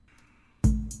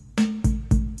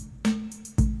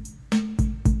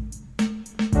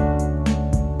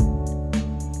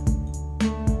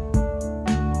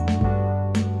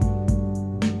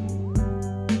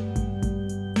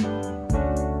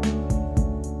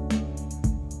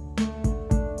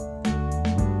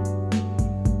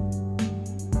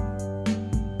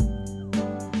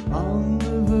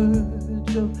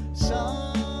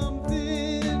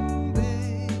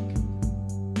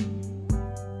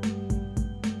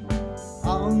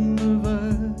on the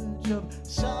verge of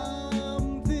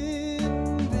something big.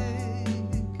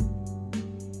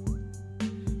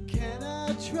 Can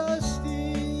I trust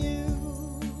in you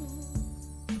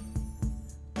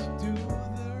to do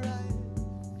the right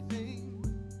thing?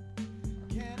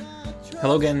 Can I trust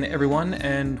Hello again, everyone,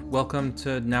 and welcome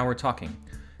to Now We're Talking.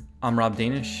 I'm Rob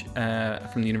Danish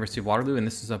from the University of Waterloo, and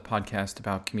this is a podcast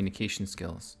about communication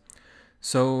skills.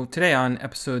 So today on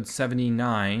episode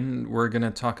 79, we're going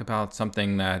to talk about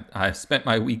something that I've spent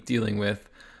my week dealing with,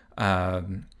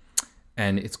 and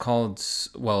it's called, it's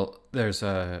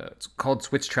called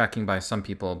switch tracking by some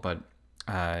people, but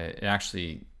it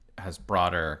actually has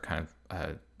broader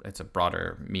it's a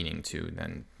broader meaning too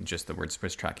than just the word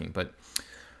switch tracking. But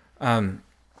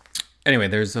anyway,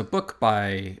 there's a book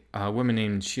by a woman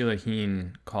named Sheila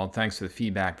Heen called Thanks for the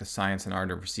Feedback, The Science and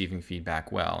Art of Receiving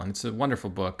Feedback Well. And it's a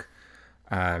wonderful book.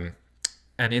 And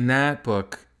in that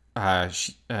book,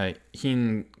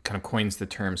 Heen kind of coins the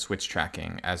term switch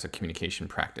tracking as a communication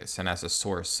practice and as a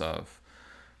source of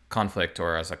conflict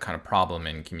or as a kind of problem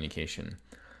in communication.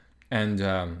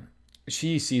 And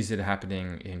she sees it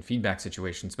happening in feedback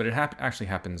situations, but it actually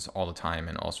happens all the time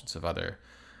in all sorts of other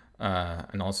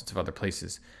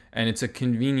places. And it's a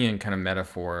convenient kind of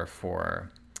metaphor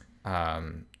for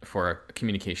a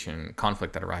communication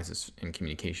conflict that arises in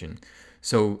communication.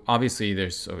 So obviously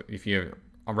if you're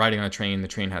riding on a train, the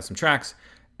train has some tracks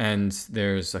and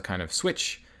there's a kind of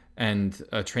switch, and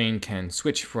a train can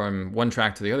switch from one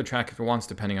track to the other track if it wants,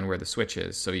 depending on where the switch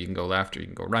is. So you can go left or you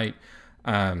can go right.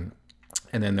 And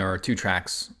then there are two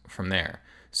tracks from there.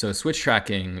 So switch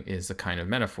tracking is a kind of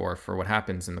metaphor for what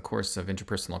happens in the course of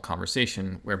interpersonal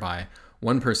conversation, whereby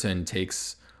one person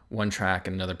takes one track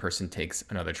and another person takes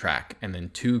another track, and then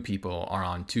two people are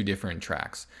on two different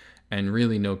tracks, and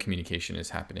really no communication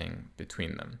is happening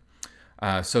between them.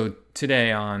 So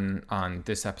today on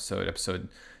this episode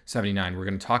 79, we're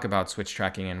going to talk about switch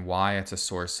tracking and why it's a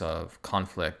source of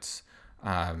conflicts.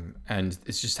 And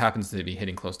it just happens to be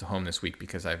hitting close to home this week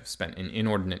because I've spent an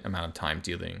inordinate amount of time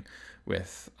dealing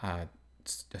with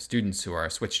students who are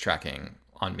switch tracking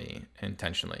on me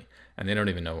intentionally, and they don't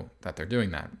even know that they're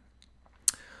doing that.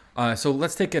 So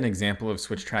let's take an example of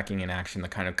switch tracking in action, the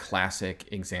kind of classic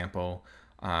example.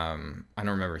 I don't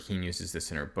remember if Heen uses this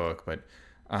in her book, but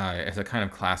it's a kind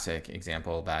of classic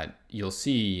example that you'll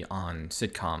see on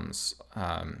sitcoms.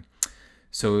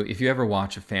 So if you ever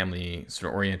watch a family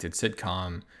sort of oriented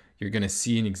sitcom, you're going to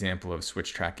see an example of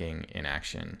switch tracking in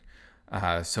action.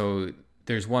 So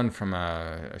there's one from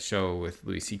a show with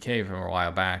Louis C.K. from a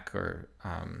while back, or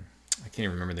I can't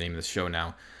even remember the name of the show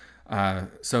now.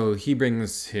 So he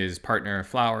brings his partner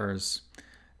flowers.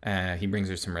 He brings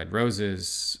her some red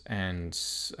roses, and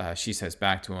she says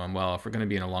back to him, well, if we're going to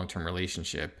be in a long-term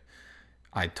relationship,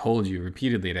 I told you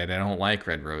repeatedly that I don't like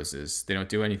red roses. They don't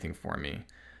do anything for me.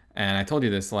 And I told you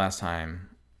this the last time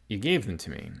you gave them to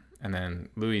me. And then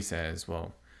Louis says,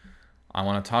 well, I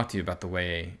want to talk to you about the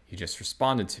way you just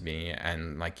responded to me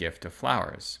and my gift of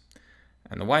flowers.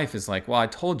 And the wife is like, well, I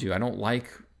told you I don't like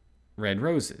red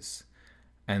roses.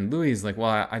 And Louis is like,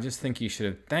 well, I just think you should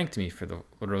have thanked me for the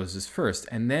roses first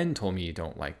and then told me you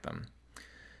don't like them.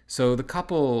 So the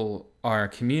couple are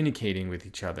communicating with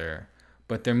each other,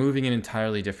 but they're moving in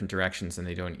entirely different directions and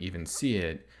they don't even see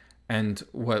it. And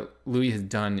what Louis has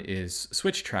done is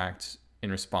switch tracked in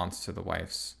response to the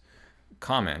wife's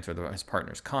comment or his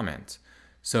partner's comment.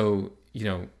 So,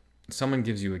 someone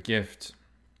gives you a gift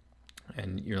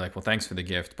and you're like, well, thanks for the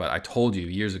gift, but I told you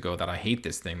years ago that I hate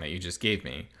this thing that you just gave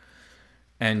me.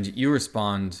 And you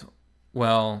respond,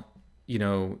 well,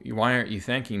 why aren't you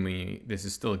thanking me? This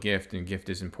is still a gift and gift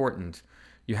is important.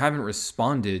 You haven't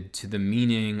responded to the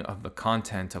meaning of the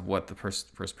content of what the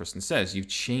first person says. You've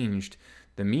changed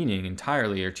the meaning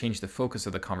entirely or changed the focus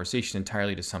of the conversation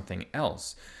entirely to something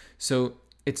else. So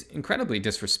it's incredibly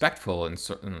disrespectful in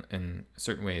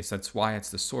certain ways. That's why it's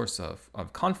the source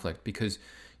of conflict, because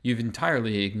you've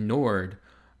entirely ignored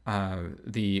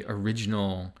the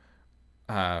original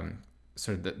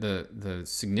sort of the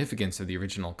significance of the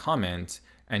original comment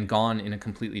and gone in a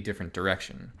completely different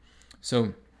direction.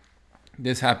 So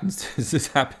this happened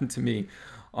to me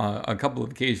a couple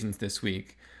of occasions this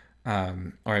week,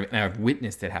 or I've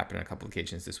witnessed it happen on a couple of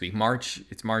occasions this week.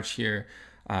 It's March here.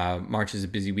 March is a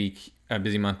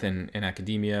busy month in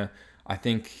academia. I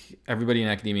think everybody in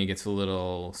academia gets a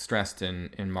little stressed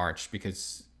in March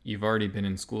because you've already been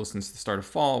in school since the start of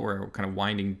fall. We're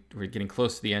getting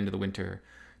close to the end of the winter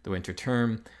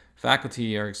term.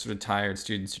 Faculty are sort of tired,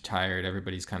 students are tired,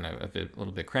 everybody's kind of a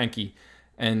little bit cranky,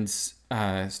 and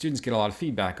students get a lot of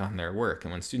feedback on their work.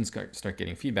 And when students start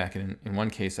getting feedback, and in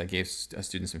one case I gave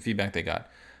students some feedback, they got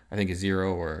I think, a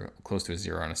 0 or close to a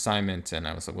 0 on assignment. And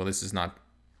I was like, well, this is not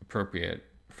appropriate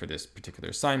for this particular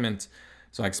assignment.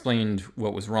 So I explained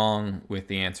what was wrong with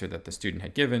the answer that the student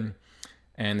had given.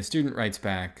 And the student writes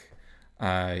back,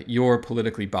 you're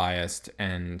politically biased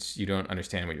and you don't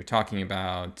understand what you're talking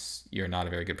about. You're not a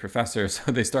very good professor.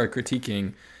 So they start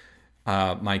critiquing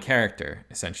my character,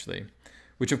 essentially,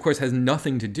 which of course has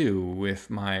nothing to do with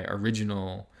my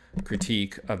original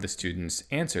critique of the student's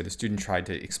answer. The student tried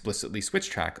to explicitly switch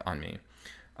track on me.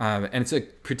 And it's a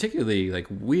particularly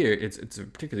weird, it's a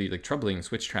particularly troubling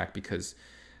switch track because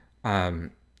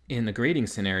in the grading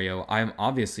scenario, I'm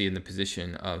obviously in the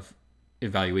position of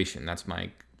evaluation. That's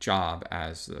my job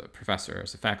as a professor,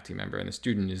 as a faculty member, and the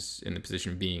student is in the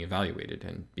position of being evaluated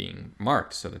and being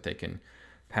marked so that they can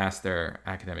pass their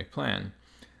academic plan.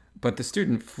 But the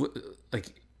student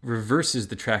reverses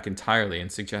the track entirely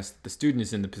and suggests that the student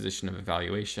is in the position of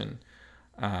evaluation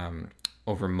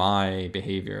over my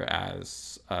behavior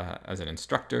as an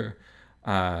instructor,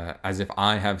 as if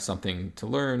I have something to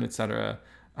learn, etc.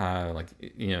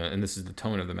 And this is the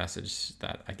tone of the message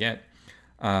that I get.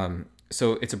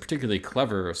 So it's a particularly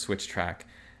clever switch track.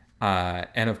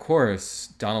 And of course,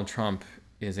 Donald Trump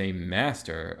is a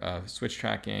master of switch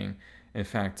tracking. In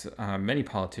fact, many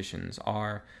politicians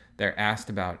are. They're asked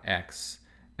about X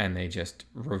and they just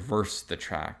reverse the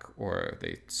track or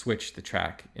they switch the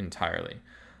track entirely.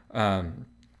 And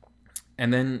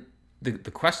then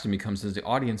the question becomes, does the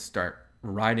audience start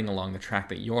riding along the track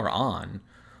that you're on?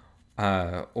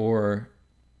 Or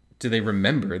do they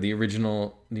remember the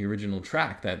original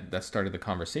track that started the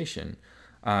conversation?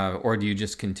 Or do you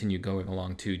just continue going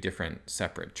along two different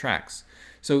separate tracks?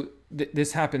 So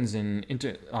this happens in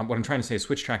what I'm trying to say is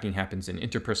switch tracking happens in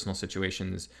interpersonal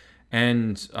situations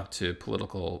and up to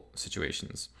political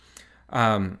situations.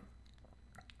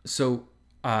 So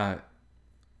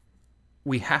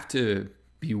we have to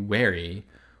be wary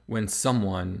when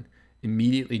someone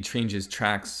immediately changes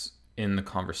tracks in the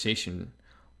conversation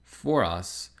for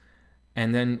us,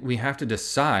 and then we have to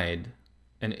decide,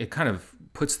 and it kind of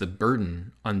puts the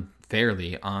burden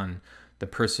unfairly on the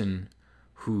person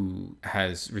who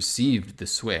has received the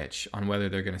switch on whether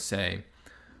they're going to say,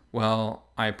 well,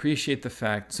 I appreciate the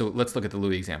fact. So let's look at the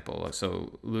Louis example.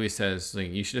 So Louis says,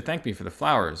 you should have thanked me for the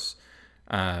flowers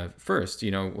first.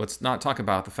 Let's not talk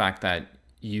about the fact that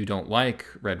you don't like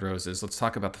red roses. Let's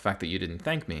talk about the fact that you didn't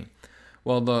thank me.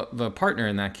 Well, the partner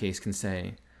in that case can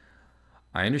say,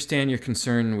 I understand your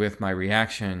concern with my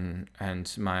reaction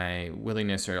and my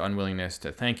willingness or unwillingness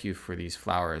to thank you for these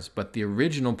flowers, but the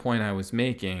original point I was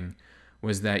making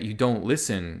was that you don't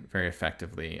listen very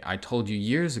effectively. I told you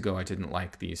years ago I didn't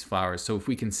like these flowers, so if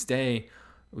we can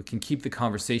keep the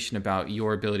conversation about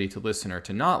your ability to listen or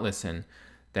to not listen,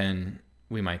 then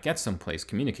we might get someplace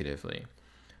communicatively.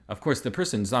 Of course, the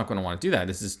person's not going to want to do that.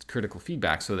 This is critical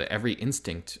feedback, so that every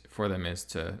instinct for them is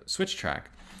to switch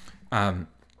track.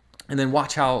 And then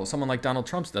watch how someone like Donald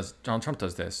Trump does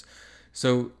this.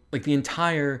 So the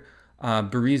entire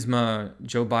Burisma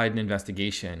Joe Biden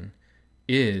investigation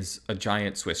is a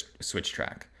giant switch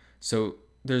track. So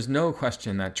there's no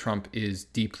question that Trump is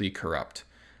deeply corrupt.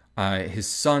 His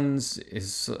son-in-law,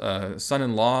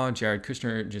 Jared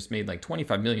Kushner, just made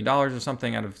 $25 million or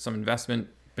something out of some investment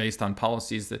based on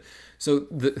policies so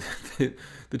the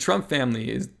Trump family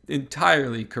is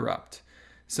entirely corrupt.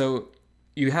 So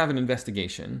you have an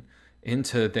investigation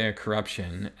into their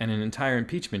corruption and an entire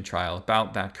impeachment trial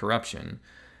about that corruption.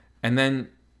 And then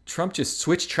Trump just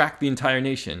switched tracked the entire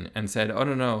nation and said, oh,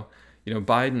 no,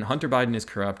 Hunter Biden is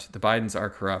corrupt. The Bidens are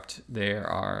corrupt. They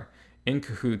are in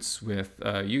cahoots with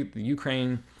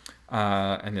Ukraine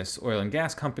and this oil and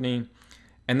gas company.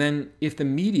 And then if the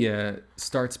media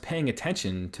starts paying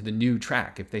attention to the new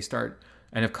track,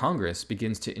 if Congress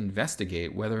begins to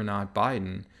investigate whether or not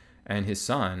Biden and his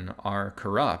son are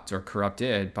corrupt or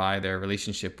corrupted by their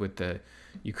relationship with the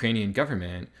Ukrainian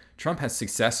government, Trump has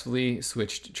successfully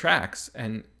switched tracks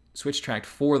and switch tracked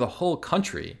for the whole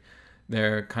country,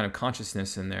 their kind of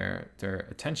consciousness and their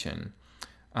attention,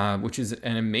 which is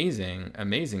an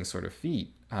amazing sort of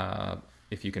feat,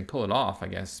 if you can pull it off, I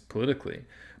guess, politically.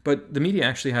 But the media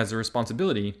actually has a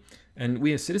responsibility, and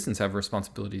we as citizens have a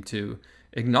responsibility to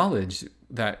acknowledge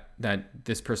that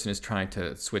this person is trying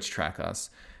to switch track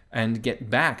us and get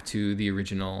back to the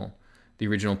original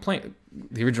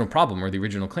problem or the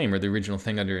original claim or the original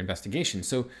thing under investigation.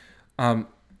 So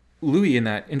Louis, in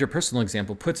that interpersonal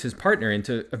example, puts his partner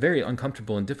into a very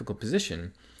uncomfortable and difficult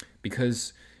position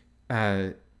because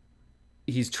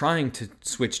he's trying to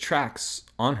switch tracks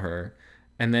on her,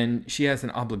 and then she has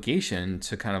an obligation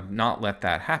to kind of not let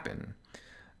that happen.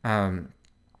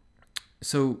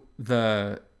 So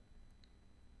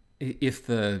if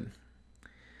the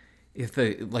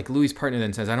like Louis' partner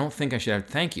then says, I don't think I should have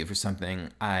to thank you for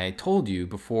something I told you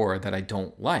before that I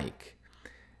don't like.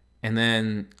 And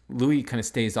then Louis kind of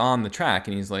stays on the track,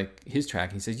 and he's like, his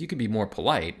track, he says, you could be more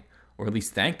polite, or at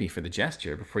least thank me for the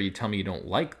gesture before you tell me you don't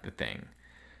like the thing.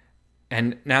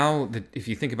 And now, if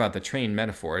you think about the train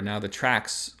metaphor, now the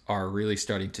tracks are really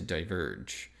starting to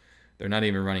diverge. They're not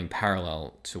even running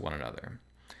parallel to one another.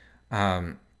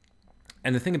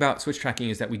 And the thing about switch tracking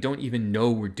is that we don't even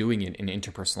know we're doing it in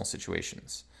interpersonal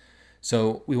situations.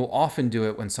 So we will often do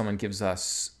it when someone gives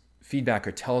us feedback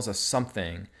or tells us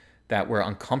something that we're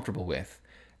uncomfortable with,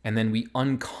 and then we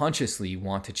unconsciously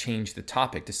want to change the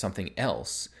topic to something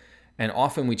else. And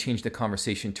often we change the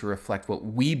conversation to reflect what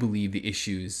we believe the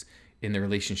issues in the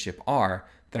relationship are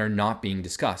that are not being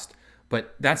discussed.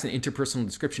 But that's an interpersonal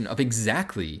description of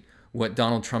exactly what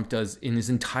Donald Trump does in his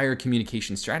entire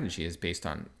communication strategy is based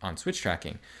on switch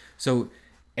tracking. So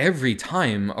every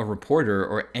time a reporter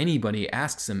or anybody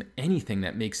asks him anything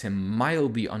that makes him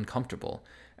mildly uncomfortable,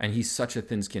 and he's such a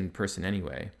thin-skinned person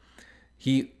anyway,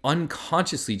 he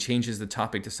unconsciously changes the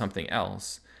topic to something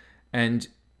else and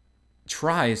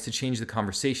tries to change the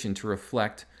conversation to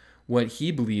reflect what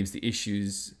he believes the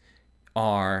issues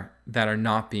are that are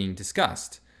not being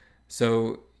discussed.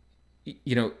 So,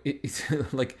 it's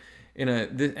like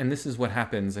and this is what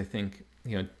happens. I think,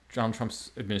 Donald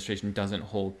Trump's administration doesn't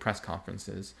hold press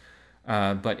conferences,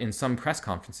 but in some press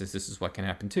conferences, this is what can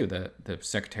happen too. The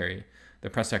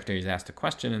press secretary is asked a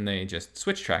question, and they just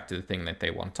switch track to the thing that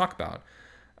they want to talk about.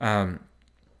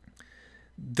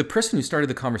 The person who started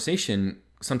the conversation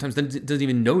sometimes doesn't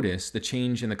even notice the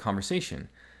change in the conversation.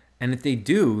 And if they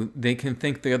do, they can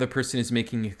think the other person is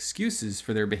making excuses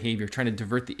for their behavior, trying to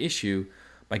divert the issue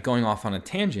by going off on a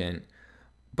tangent,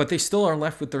 but they still are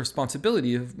left with the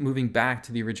responsibility of moving back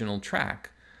to the original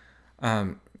track.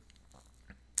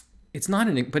 It's not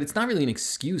really an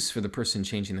excuse for the person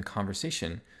changing the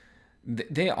conversation.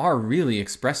 They are really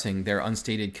expressing their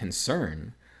unstated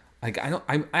concern.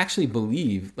 I actually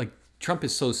believe, Trump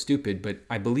is so stupid, but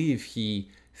I believe he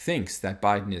thinks that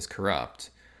Biden is corrupt.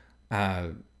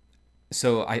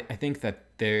 So I think that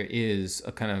there is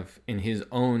a kind of, in his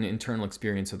own internal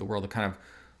experience of the world, a kind of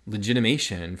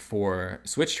legitimation for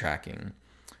switch tracking.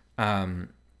 But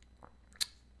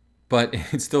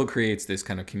it still creates this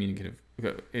kind of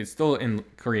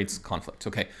creates conflict.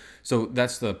 Okay, so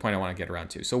that's the point I want to get around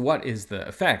to. So what is the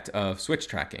effect of switch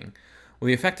tracking? Well,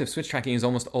 the effect of switch tracking is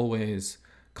almost always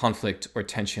conflict or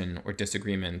tension or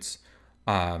disagreement,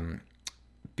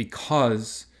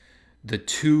 because the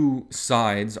two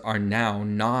sides are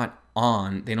now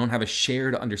they don't have a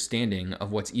shared understanding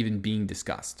of what's even being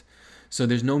discussed. So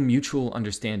there's no mutual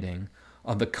understanding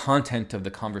of the content of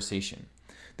the conversation.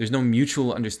 There's no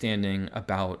mutual understanding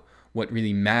about what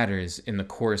really matters in the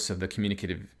course of the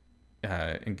communicative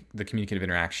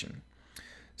interaction.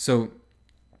 So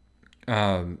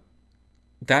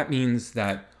that means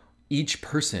that each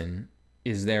person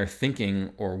is there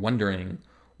thinking or wondering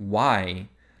why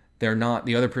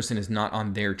the other person is not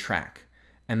on their track.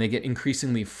 And they get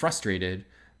increasingly frustrated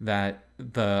that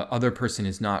the other person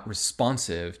is not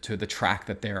responsive to the track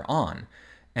that they're on.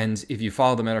 And if you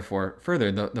follow the metaphor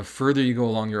further, the further you go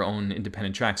along your own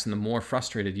independent tracks and the more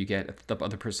frustrated you get if the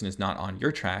other person is not on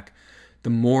your track, the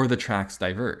more the tracks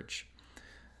diverge.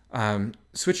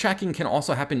 Switch tracking can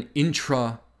also happen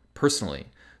intra-personally.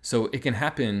 So it can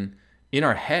happen in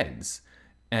our heads.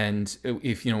 And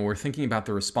if we're thinking about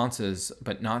the responses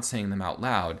but not saying them out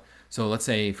loud. So let's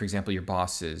say, for example, your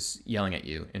boss is yelling at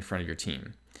you in front of your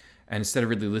team. And instead of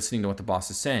really listening to what the boss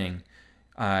is saying,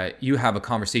 you have a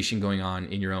conversation going on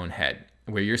in your own head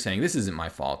where you're saying, this isn't my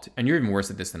fault. And you're even worse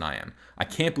at this than I am. I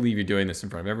can't believe you're doing this in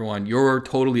front of everyone. You're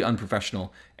totally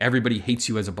unprofessional. Everybody hates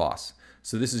you as a boss.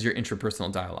 So this is your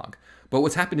intrapersonal dialogue. But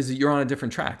what's happened is that you're on a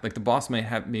different track. Like the boss might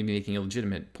have maybe making a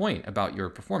legitimate point about your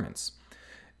performance.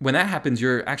 When that happens,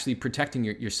 you're actually protecting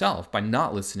yourself by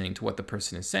not listening to what the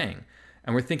person is saying.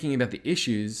 And we're thinking about the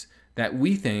issues that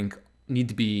we think need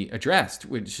to be addressed,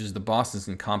 which is the boss's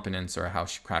incompetence or how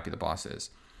crappy the boss is.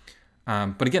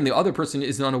 But again, the other person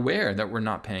is unaware that we're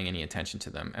not paying any attention to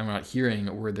them and we're not hearing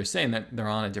a word they're saying, that they're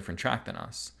on a different track than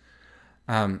us.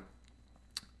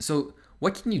 So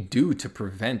what can you do to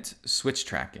prevent switch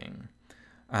tracking?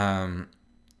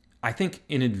 I think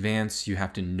in advance you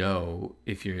have to know,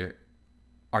 if you're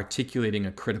articulating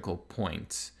a critical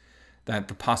point, that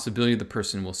the possibility the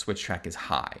person will switch track is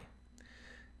high.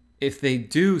 If they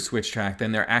do switch track,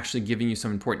 then they're actually giving you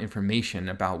some important information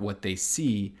about what they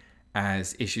see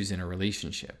as issues in a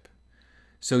relationship.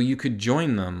 So you could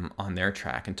join them on their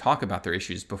track and talk about their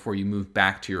issues before you move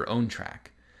back to your own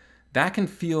track. that can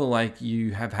feel like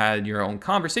you have had your own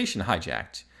conversation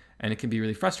hijacked, and it can be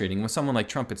really frustrating. With someone like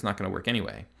Trump, it's not going to work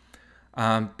anyway.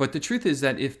 But the truth is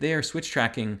that if they are switch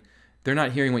tracking, they're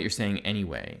not hearing what you're saying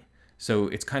anyway. So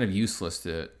it's kind of useless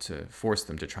to force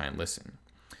them to try and listen.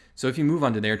 So if you move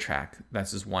onto their track,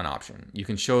 that's just one option. You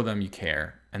can show them you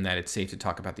care and that it's safe to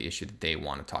talk about the issue that they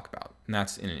want to talk about. And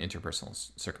that's in an interpersonal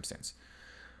circumstance.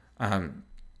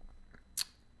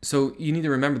 So you need to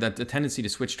remember that the tendency to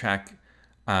switch track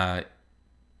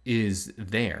is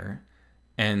there.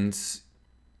 And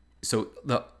so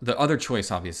the other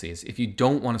choice, obviously, is if you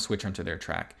don't want to switch onto their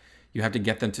track, you have to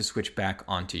get them to switch back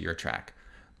onto your track.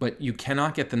 But you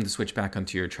cannot get them to switch back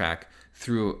onto your track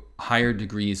through higher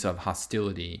degrees of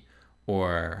hostility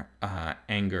or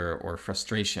anger or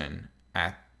frustration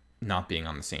at not being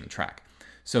on the same track.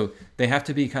 So they have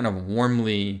to be kind of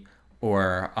warmly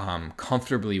or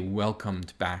comfortably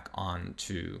welcomed back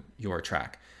onto your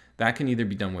track. That can either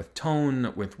be done with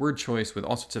tone, with word choice, with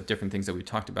all sorts of different things that we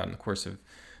talked about in the course of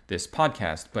this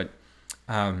podcast. But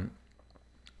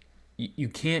you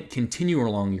can't continue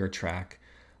along your track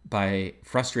by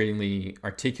frustratingly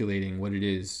articulating what it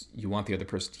is you want the other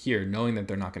person to hear, knowing that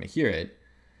they're not going to hear it.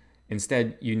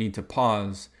 Instead, you need to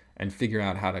pause and figure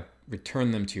out how to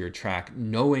return them to your track,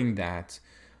 knowing that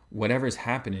whatever's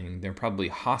happening, they're probably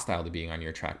hostile to being on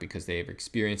your track because they're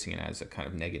experiencing it as a kind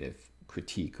of negative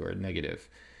critique or a negative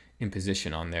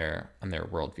imposition on their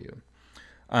worldview.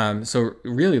 So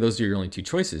really, those are your only two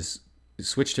choices: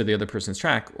 switch to the other person's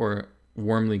track, or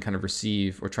warmly kind of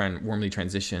receive or try and warmly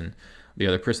transition the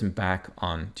other person back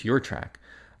onto your track.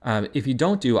 If you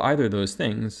don't do either of those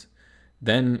things,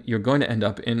 then you're going to end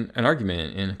up in an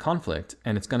argument, in a conflict,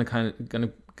 and it's going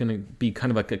to be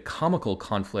kind of like a comical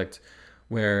conflict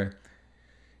where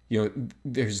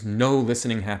there's no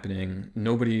listening happening.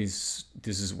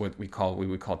 This is what we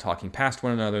would call talking past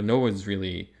one another. No one's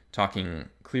really talking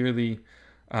clearly.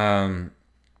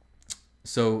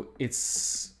 So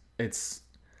it's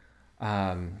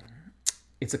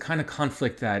a kind of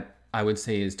conflict that I would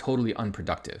say is totally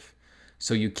unproductive.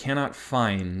 So you cannot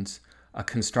find a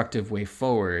constructive way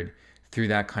forward through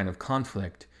that kind of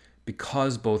conflict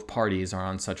because both parties are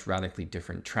on such radically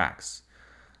different tracks.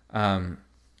 So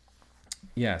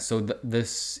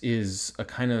this is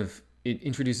it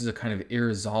introduces a kind of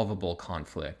irresolvable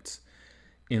conflict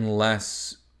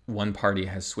unless one party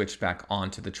has switched back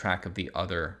onto the track of the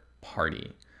other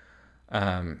party.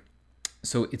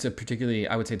 So I would say it's a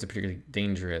particularly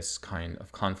dangerous kind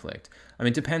of conflict. I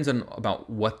mean, it depends on about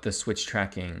what the switch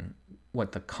tracking,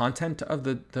 what the content of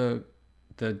the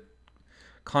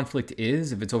conflict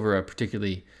is. If it's over a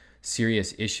particularly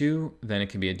serious issue, then it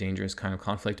can be a dangerous kind of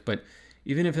conflict. But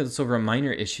even if it's over a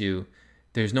minor issue,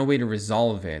 there's no way to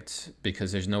resolve it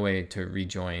because there's no way to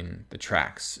rejoin the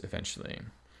tracks eventually.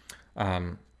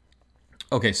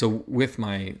 Okay, so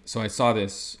I saw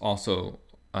this also,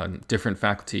 a different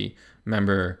faculty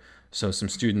member. So some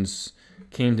students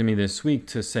came to me this week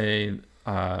to say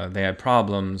they had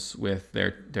problems with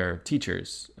their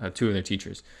teachers, two of their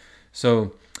teachers.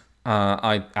 So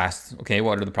I asked, okay,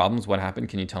 what are the problems? What happened?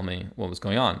 Can you tell me what was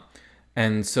going on?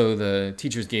 And so the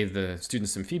teachers gave the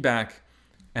students some feedback,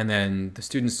 and then the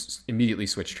students immediately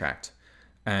switch tracked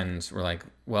and were like,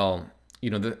 well,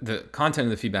 the content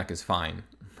of the feedback is fine.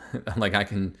 Like I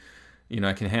can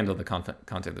handle the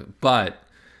content, but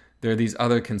there are these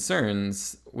other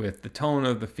concerns with the tone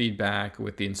of the feedback,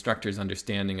 with the instructor's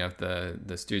understanding of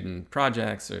the student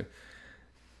projects,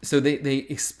 so they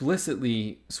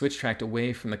explicitly switch tracked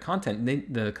away from the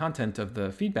content of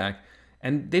the feedback,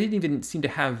 and they didn't even seem to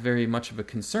have very much of a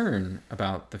concern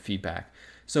about the feedback.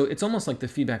 So it's almost like the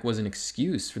feedback was an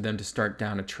excuse for them to start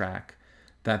down a track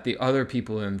that the other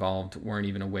people involved weren't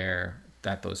even aware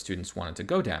that those students wanted to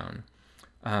go down.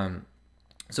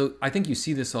 So I think you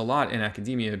see this a lot in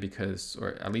academia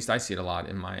or at least I see it a lot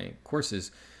in my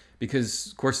courses,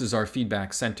 because courses are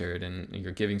feedback centered and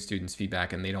you're giving students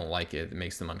feedback and they don't like it. It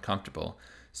makes them uncomfortable.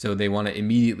 So they want to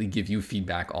immediately give you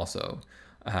feedback also.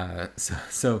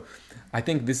 So I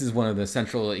think this is one of the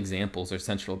central examples or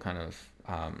central kind of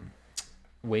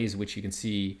ways which you can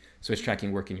see switch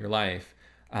tracking work in your life.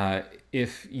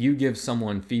 If you give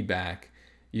someone feedback,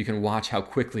 you can watch how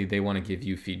quickly they want to give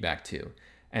you feedback too.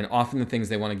 And often the things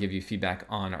they want to give you feedback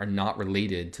on are not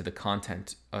related to the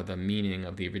content or the meaning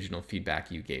of the original feedback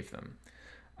you gave them.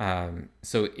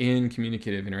 So in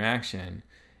communicative interaction,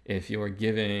 if you're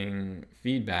giving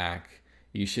feedback,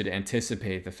 you should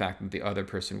anticipate the fact that the other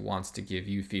person wants to give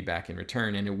you feedback in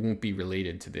return, and it won't be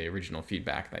related to the original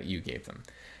feedback that you gave them.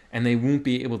 And they won't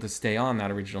be able to stay on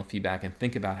that original feedback and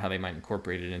think about how they might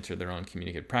incorporate it into their own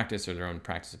communicative practice or their own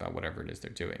practice about whatever it is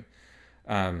they're doing.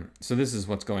 So this is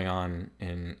what's going on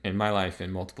in my life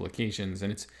in multiple occasions,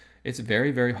 and it's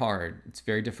very, very hard. It's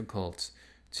very difficult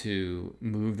to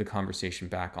move the conversation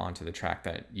back onto the track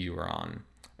that you were on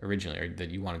originally, or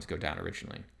that you wanted to go down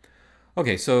originally.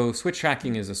 Okay, so switch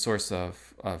tracking is a source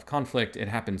of conflict. It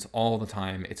happens all the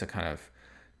time. It's a kind of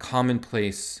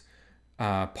commonplace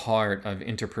part of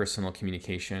interpersonal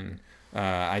communication.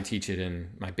 I teach it in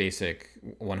my basic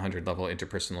 100 level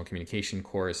interpersonal communication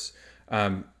course.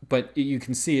 But you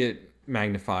can see it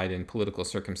magnified in political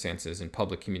circumstances, in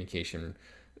public communication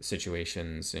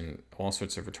situations, in all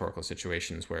sorts of rhetorical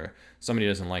situations where somebody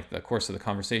doesn't like the course of the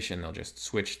conversation, they'll just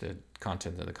switch the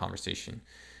content of the conversation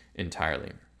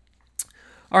entirely.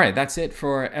 All right, that's it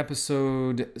for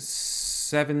episode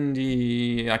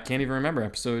 70. I can't even remember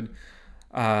episode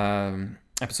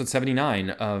 79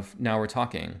 of Now We're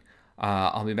Talking.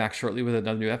 I'll be back shortly with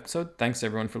another new episode. Thanks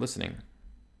everyone for listening.